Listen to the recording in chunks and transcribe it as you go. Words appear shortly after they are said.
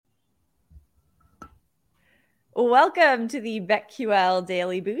Welcome to the BetQL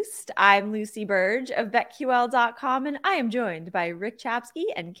Daily Boost. I'm Lucy Burge of BetQL.com, and I am joined by Rick Chapsky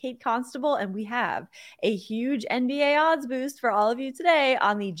and Kate Constable, and we have a huge NBA odds boost for all of you today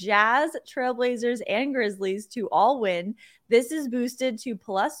on the Jazz, Trailblazers, and Grizzlies to all win. This is boosted to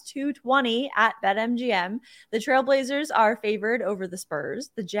plus 220 at BetMGM. The Trailblazers are favored over the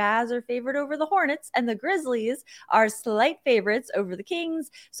Spurs. The Jazz are favored over the Hornets, and the Grizzlies are slight favorites over the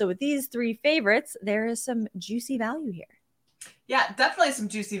Kings. So with these three favorites, there is some juicy value here. Yeah, definitely some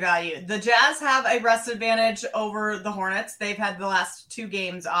juicy value. The Jazz have a rest advantage over the Hornets. They've had the last two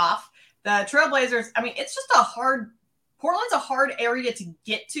games off. The Trailblazers, it's just Portland's a hard area to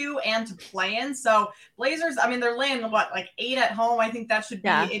get to and to play in. So Blazers, they're laying 8 at home. I think that should be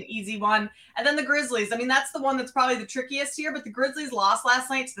an easy one. And then the Grizzlies, that's the one that's probably the trickiest here. But the Grizzlies lost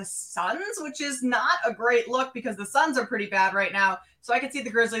last night to the Suns, which is not a great look because the Suns are pretty bad right now. So I could see the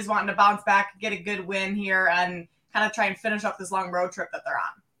Grizzlies wanting to bounce back, get a good win here, and kind of try and finish up this long road trip that they're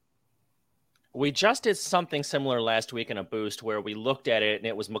on. We just did something similar last week in a boost where we looked at it and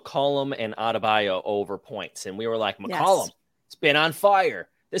it was McCollum and Adebayo over points. And we were like, McCollum, It's been on fire.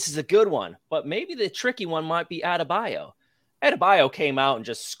 This is a good one. But maybe the tricky one might be Adebayo. Adebayo came out and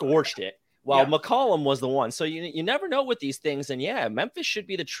just scorched it while McCollum was the one. So you never know with these things. And Memphis should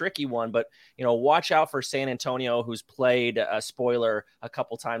be the tricky one. But, watch out for San Antonio, who's played a spoiler a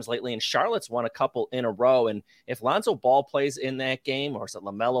couple times lately. And Charlotte's won a couple in a row. And if Lonzo Ball plays in that game, or is it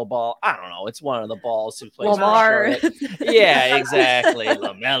LaMelo Ball? I don't know. It's one of the Balls who plays for Charlotte. Yeah, exactly.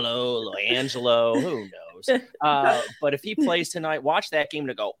 LaMelo, LaAngelo, who knows? But if he plays tonight, watch that game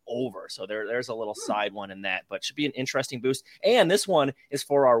to go over. So there's a little side one in that, but should be an interesting boost. And this one is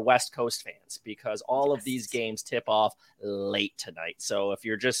for our West Coast fans because all of these games tip off late tonight. So if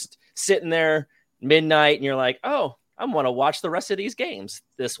you're just sitting there midnight and you're like, oh, I want to watch the rest of these games,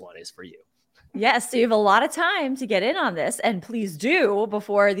 this one is for you. Yes, so you have a lot of time to get in on this, and please do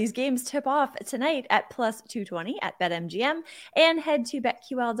before these games tip off tonight at plus 220 at BetMGM, and head to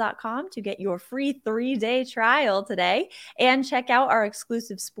BetQL.com to get your free 3-day trial today, and check out our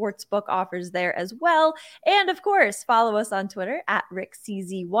exclusive sportsbook offers there as well. And of course, follow us on Twitter at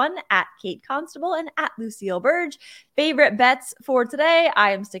RickCZ1, at Kate Constable, and at Lucille Burge. Favorite bets for today,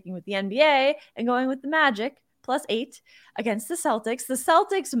 I am sticking with the NBA and going with the Magic. +8 against the Celtics. The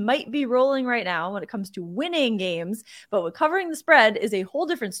Celtics might be rolling right now when it comes to winning games, but with covering the spread is a whole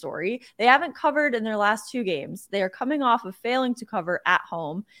different story. They haven't covered in their last 2 games. They are coming off of failing to cover at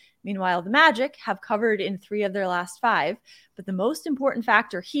home. Meanwhile, the Magic have covered in 3 of their last 5. But the most important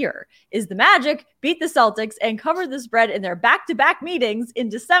factor here is the Magic beat the Celtics and covered the spread in their back-to-back meetings in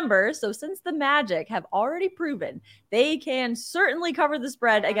December. So since the Magic have already proven they can certainly cover the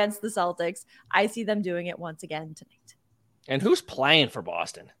spread against the Celtics, I see them doing it once again tonight. And who's playing for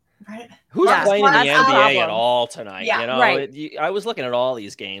Boston? Right. Who's playing in the NBA at all tonight? Yeah, right. I was looking at all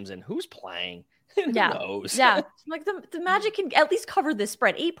these games and who's playing? Who knows? Yeah. Like the Magic can at least cover this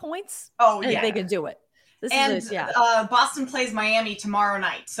spread. 8 points. Oh, yeah. They can do it. Boston plays Miami tomorrow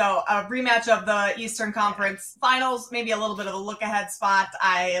night. So a rematch of the Eastern Conference Finals, maybe a little bit of a look-ahead spot.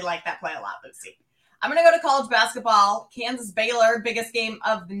 I like that play a lot, Lucy. I'm going to go to college basketball. Kansas-Baylor, biggest game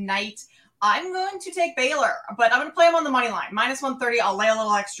of the night. I'm going to take Baylor, but I'm going to play them on the money line. -130. I'll lay a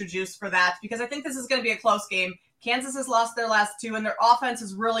little extra juice for that because I think this is going to be a close game. Kansas has lost their last 2, and their offense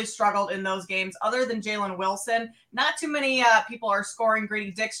has really struggled in those games. Other than Jalen Wilson, not too many people are scoring.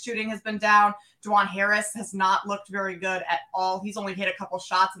 Grady Dick's shooting has been down. Juwan Harris has not looked very good at all. He's only hit a couple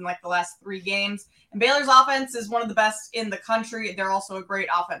shots in the last 3 games. And Baylor's offense is one of the best in the country. They're also a great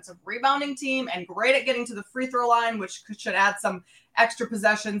offensive rebounding team and great at getting to the free throw line, which should add some extra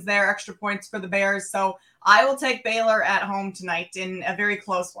possessions there, extra points for the Bears. So I will take Baylor at home tonight in a very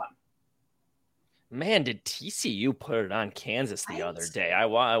close one. Man, did TCU put it on Kansas the other day? I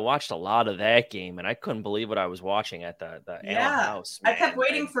watched a lot of that game, and I couldn't believe what I was watching at the Allen House. Man. I kept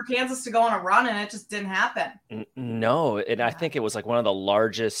waiting for Kansas to go on a run, and it just didn't happen. No, and I think it was one of the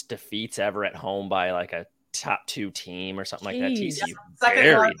largest defeats ever at home by a top 2 team or something like that. TCU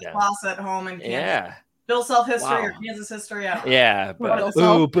second largest loss at home in Kansas. Yeah. Bill Self history or Kansas history. Yeah, but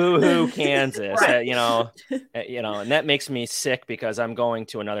boo-hoo Kansas. Right. And that makes me sick because I'm going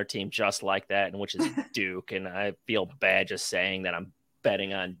to another team just like that, and which is Duke, and I feel bad just saying that I'm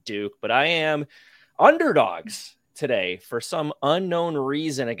betting on Duke, but I am underdogs today for some unknown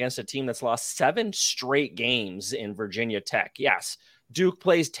reason against a team that's lost 7 straight games in Virginia Tech. Yes, Duke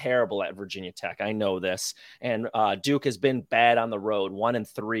plays terrible at Virginia Tech. I know this. And Duke has been bad on the road,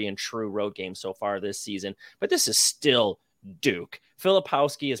 1-3 in true road games so far this season. But this is still Duke.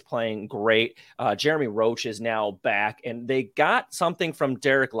 Filipowski is playing great. Jeremy Roach is now back, and they got something from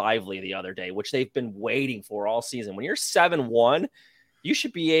Derek Lively the other day, which they've been waiting for all season. When you're 7-1, you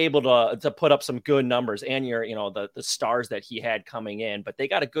should be able to put up some good numbers, and the stars that he had coming in. But they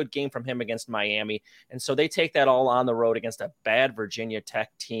got a good game from him against Miami, and so they take that all on the road against a bad Virginia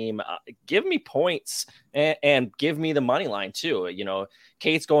Tech team. Give me points and give me the money line too.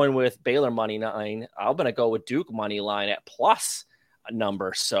 Kate's going with Baylor money line. I'm going to go with Duke money line at plus a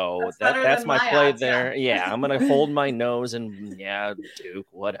number. So that's my play odds, there. Yeah, I'm going to hold my nose and Duke,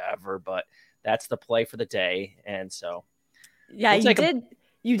 whatever. But that's the play for the day, and so. Yeah,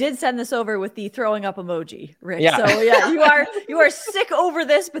 you did send this over with the throwing up emoji, Rick. Yeah. So yeah, you are sick over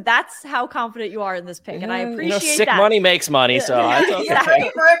this, but that's how confident you are in this pick, and I appreciate sick that. money makes money, so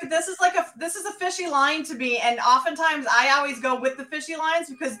Rick, this is a fishy line to me, and oftentimes I always go with the fishy lines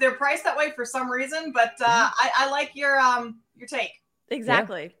because they're priced that way for some reason. But I like your take.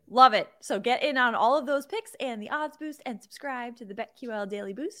 Exactly. Yeah. Love it. So get in on all of those picks and the odds boost, and subscribe to the BetQL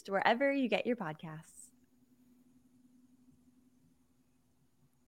Daily Boost wherever you get your podcasts.